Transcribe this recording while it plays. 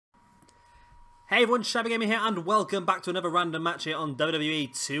Hey everyone, Shabby Gaming here and welcome back to another random match here on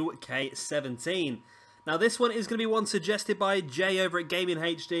WWE 2K17. Now this one is going to be one suggested by Jay over at Gaming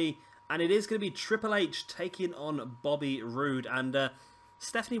HD, and it is going to be Triple H taking on Bobby Roode, and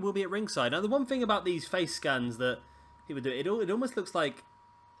Stephanie will be at ringside. Now the one thing about these face scans that people do, it almost looks like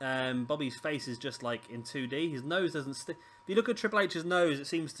Bobby's face is just like in 2D. His nose doesn't stick. If you look at Triple H's nose, it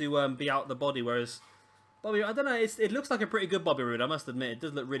seems to be out the body, whereas Bobby, I don't know, it looks like a pretty good Bobby Roode, I must admit. It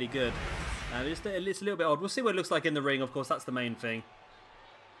does look really good. It's a little bit odd. We'll see what it looks like in the ring, of course, that's the main thing.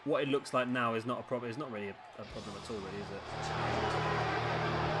 What it looks like now is not a problem. It's not really a problem at all, really, is it?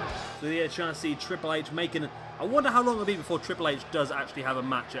 So yeah, trying to see Triple H making... I wonder how long it'll be before Triple H does actually have a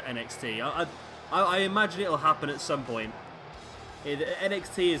match at NXT. I imagine it'll happen at some point.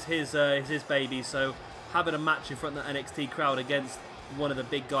 NXT is his baby, so having a match in front of the NXT crowd against one of the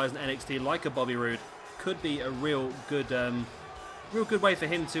big guys in NXT, like a Bobby Roode, could be a real good way for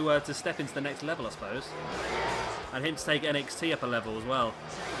him to step into the next level, I suppose, and him to take NXT up a level as well.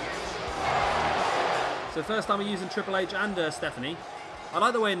 So first time we're using Triple H and Stephanie. I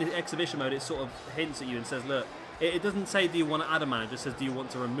like the way in the exhibition mode it sort of hints at you and says, look, it doesn't say do you want to add a manager, it says do you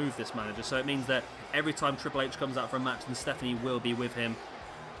want to remove this manager. So it means that every time Triple H comes out for a match, then Stephanie will be with him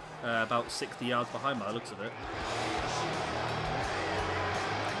about 60 yards behind by the looks of it.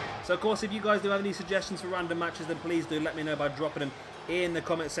 So of course, if you guys do have any suggestions for random matches, then please do let me know by dropping them in the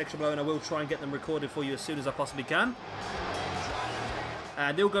comment section below, and I will try and get them recorded for you as soon as I possibly can.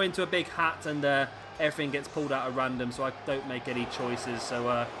 And they'll go into a big hat, and everything gets pulled out at random, so I don't make any choices.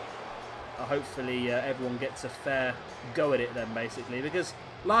 So hopefully everyone gets a fair go at it then, basically. Because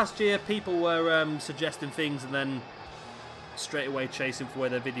last year people were suggesting things and then straight away chasing for where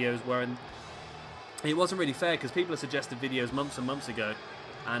their videos were, and it wasn't really fair because people have suggested videos months and months ago.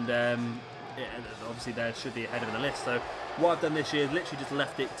 And obviously they should be ahead of the list. So what I've done this year is literally just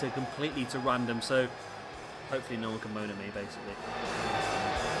left it to completely to random. So hopefully no one can moan at me, basically.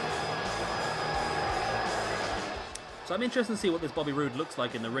 So I'm interested to see what this Bobby Roode looks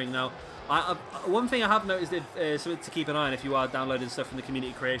like in the ring. Now, one thing I have noticed, so to keep an eye on if you are downloading stuff from the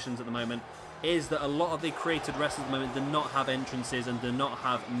community creations at the moment, is that a lot of the created wrestlers at the moment do not have entrances and do not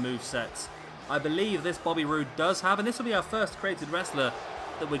have movesets. I believe this Bobby Roode does have, and this will be our first created wrestler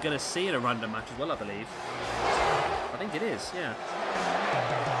that we're going to see in a random match as well, I believe. I think it is, yeah.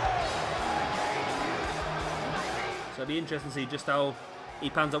 So it'll be interesting to see just how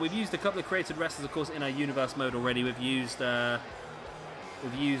he pans out. We've used a couple of created wrestlers, of course, in our universe mode already. We've used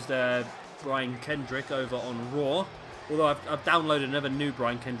Brian Kendrick over on Raw, although I've downloaded another new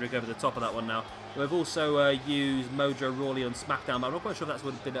Brian Kendrick over the top of that one now. We've also used Mojo Rawley on SmackDown, but I'm not quite sure if that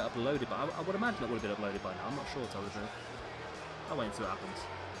would have been uploaded, but I would imagine it would have been uploaded by now. I'm not sure, to tell the truth. I'll wait and see what happens.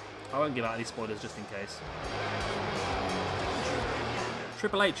 I won't give out any spoilers just in case.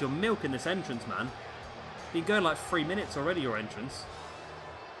 Triple H, you're milking this entrance, man. Been going like 3 minutes already, your entrance.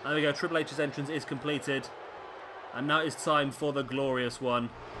 And there we go, Triple H's entrance is completed. And now it's time for the glorious one.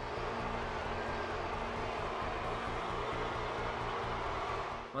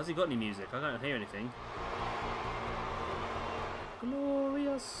 Has he got any music? I don't hear anything.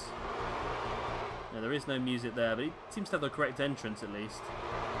 Glorious. No, there is no music there, but he seems to have the correct entrance at least.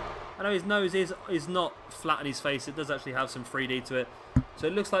 I know his nose is not flat in his face. It does actually have some 3D to it. So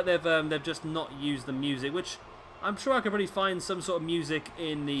it looks like they've just not used the music, which I'm sure I could really find some sort of music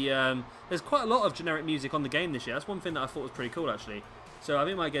in the... there's quite a lot of generic music on the game this year. That's one thing that I thought was pretty cool, actually. So I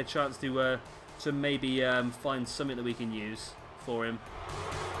think I might get a chance to maybe find something that we can use for him.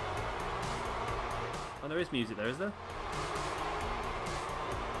 Oh, there is music there, is there?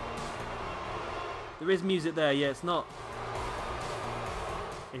 There is music there, yeah, it's not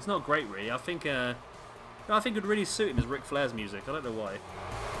great really. I think it would really suit him as Ric Flair's music. I don't know why.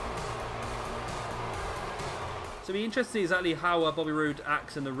 So it'll be interesting to see exactly how Bobby Roode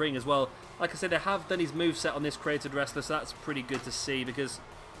acts in the ring as well. Like I said, they have done his moveset on this created wrestler, so that's pretty good to see because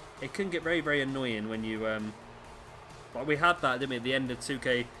it can get very, very annoying when you well, we had that, didn't we, at the end of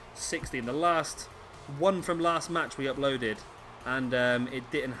 2K17, the last one from last match we uploaded, and it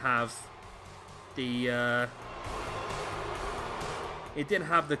didn't have the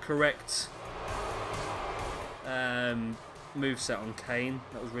correct moveset on Kane.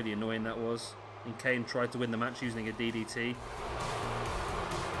 That was really annoying, that was. And Kane tried to win the match using a DDT.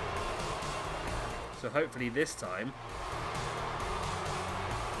 So hopefully this time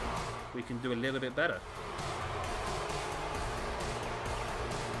we can do a little bit better.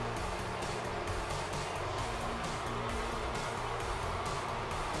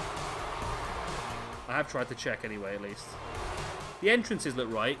 I have tried to check anyway, at least. The entrances look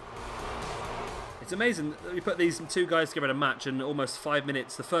right. It's amazing that we put these two guys together in a match and almost 5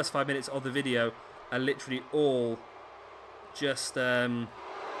 minutes, the first 5 minutes of the video are literally all just, are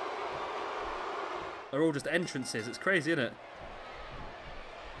all just entrances. It's crazy, isn't it?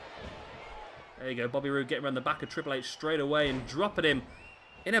 There you go, Bobby Roode getting around the back of Triple H straight away and dropping him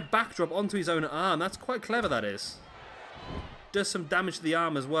in a backdrop onto his own arm. That's quite clever, that is. Does some damage to the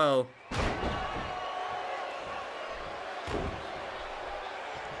arm as well.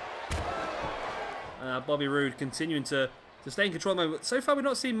 Bobby Roode continuing to stay in control at the moment. So far, we've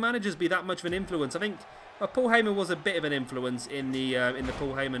not seen managers be that much of an influence. I think Paul Heyman was a bit of an influence in the in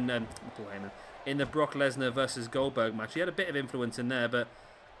the Brock Lesnar versus Goldberg match. He had a bit of influence in there, but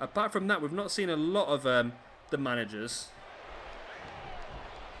apart from that, we've not seen a lot of the managers.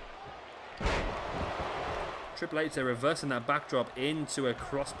 Triple H, they're reversing that backdrop into a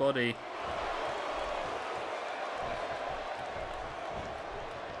crossbody.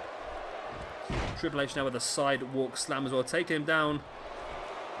 Triple H now with a sidewalk slam as well, taking him down.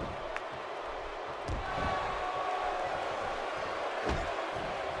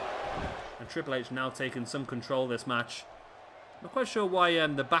 And Triple H now taking some control of this match. I'm not quite sure why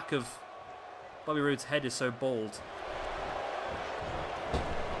the back of Bobby Roode's head is so bald.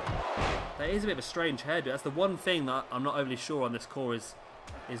 That is a bit of a strange hairdo. That's the one thing that I'm not overly sure on this core is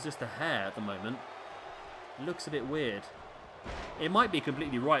just the hair at the moment. It looks a bit weird. It might be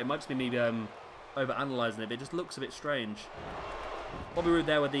completely right. It might just be me over-analysing it, but it just looks a bit strange. Bobby Roode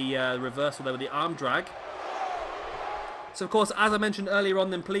there with the reversal there with the arm drag. So, of course, as I mentioned earlier on,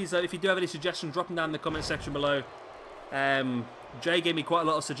 then please, if you do have any suggestions, drop them down in the comment section below. Jay gave me quite a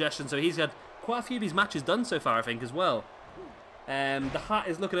lot of suggestions, so he's had quite a few of these matches done so far, I think, as well. The hat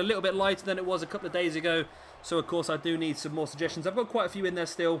is looking a little bit lighter than it was a couple of days ago, so, of course, I do need some more suggestions. I've got quite a few in there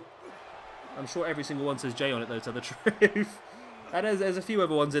still. I'm sure every single one says Jay on it, though, to tell the truth. And there's a few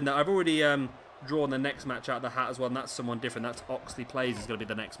other ones in there. I've already drawn the next match out of the hat as well, and that's someone different. That's Oxley Plays is going to be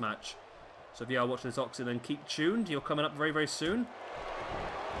the next match. So if you are watching this, Oxley, then keep tuned. You're coming up very, very soon.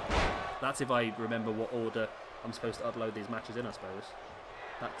 That's if I remember what order I'm supposed to upload these matches in, I suppose.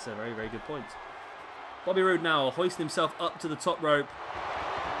 That's a very, very good point. Bobby Roode now hoisting himself up to the top rope.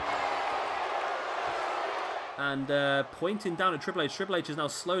 And pointing down at Triple H. Triple H is now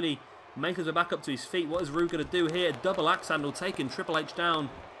slowly making his way back up to his feet. What is Roode going to do here? Double axe handle taking Triple H down.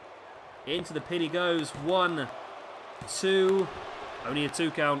 Into the pin he goes. 1, 2. Only a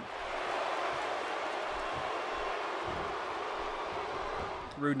 2 count.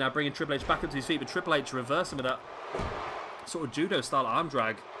 Roode now bringing Triple H back up to his feet, but Triple H reversing with that sort of judo-style arm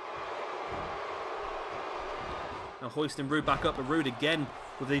drag. Now hoisting Roode back up, but Roode again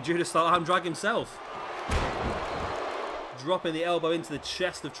with the judo-style arm drag himself. Dropping the elbow into the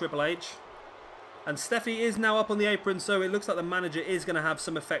chest of Triple H. And Steffi is now up on the apron, so it looks like the manager is going to have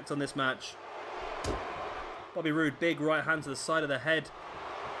some effect on this match. Bobby Roode, big right hand to the side of the head.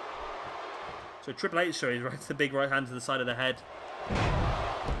 So Triple H, sorry, right to the big right hand to the side of the head.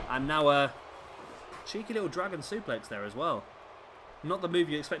 And now a cheeky little dragon suplex there as well. Not the move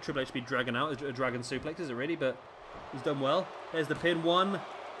you expect Triple H to be dragging out, a dragon suplex, is it really? But he's done well. There's the pin. 1,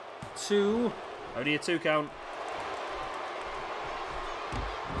 2. Only a 2 count.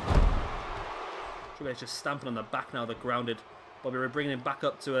 Triple H just stamping on the back now, the grounded Bobby Roode, bringing him back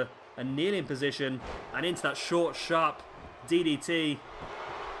up to a kneeling position and into that short, sharp DDT.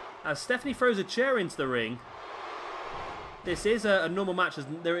 As Stephanie throws a chair into the ring. This is a normal match.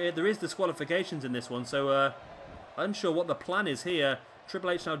 There is disqualifications in this one, so unsure what the plan is here.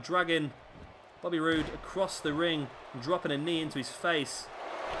 Triple H now dragging Bobby Roode across the ring, dropping a knee into his face.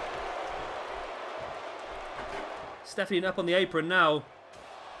 Stephanie up on the apron now.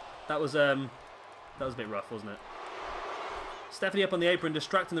 That was a bit rough, wasn't it? Stephanie up on the apron,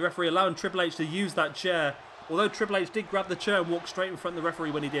 distracting the referee, allowing Triple H to use that chair. Although Triple H did grab the chair and walk straight in front of the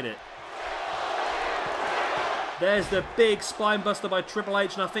referee when he did it. There's the big spine buster by Triple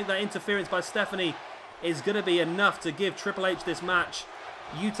H, and I think that interference by Stephanie is going to be enough to give Triple H this match.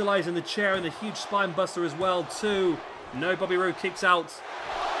 Utilising the chair and the huge spine buster as well, too. No, Bobby Roode kicks out.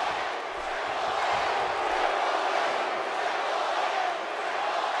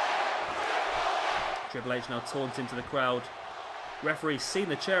 Triple H now taunts into the crowd. Referee seeing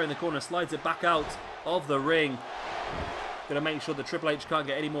the chair in the corner, slides it back out of the ring. Going to make sure that Triple H can't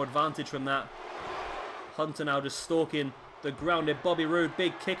get any more advantage from that. Hunter now just stalking the grounded Bobby Roode.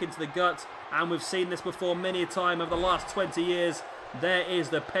 Big kick into the gut. And we've seen this before many a time over the last 20 years. There is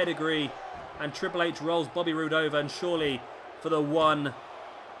the pedigree. And Triple H rolls Bobby Roode over. And surely for the 1,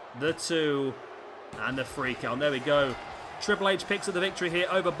 the 2, and the 3 count. There we go. Triple H picks up the victory here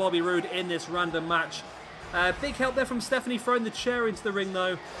over Bobby Roode in this random match. Big help there from Stephanie throwing the chair into the ring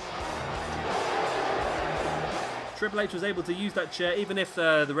though. Triple H was able to use that chair, even if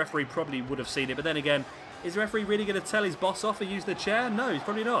the referee probably would have seen it. But then again, is the referee really going to tell his boss off and use the chair? No, he's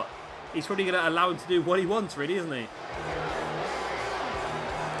probably not. He's probably going to allow him to do what he wants, really, isn't he?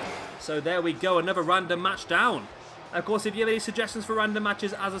 So there we go, another random match down. Of course, if you have any suggestions for random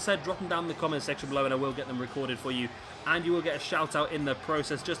matches, as I said, drop them down in the comment section below and I will get them recorded for you. And you will get a shout out in the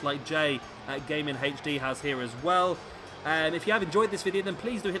process, just like Jay at Gaming HD has here as well. And if you have enjoyed this video, then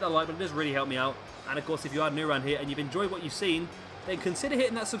please do hit that like button. It does really help me out. And of course, if you are new around here and you've enjoyed what you've seen, then consider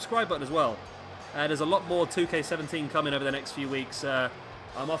hitting that subscribe button as well. There's a lot more 2K17 coming over the next few weeks. I'm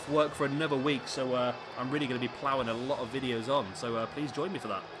off work for another week, so I'm really going to be ploughing a lot of videos on. So please join me for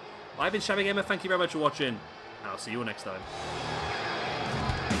that. I've been Shabby Gamer. Thank you very much for watching, and I'll see you all next time.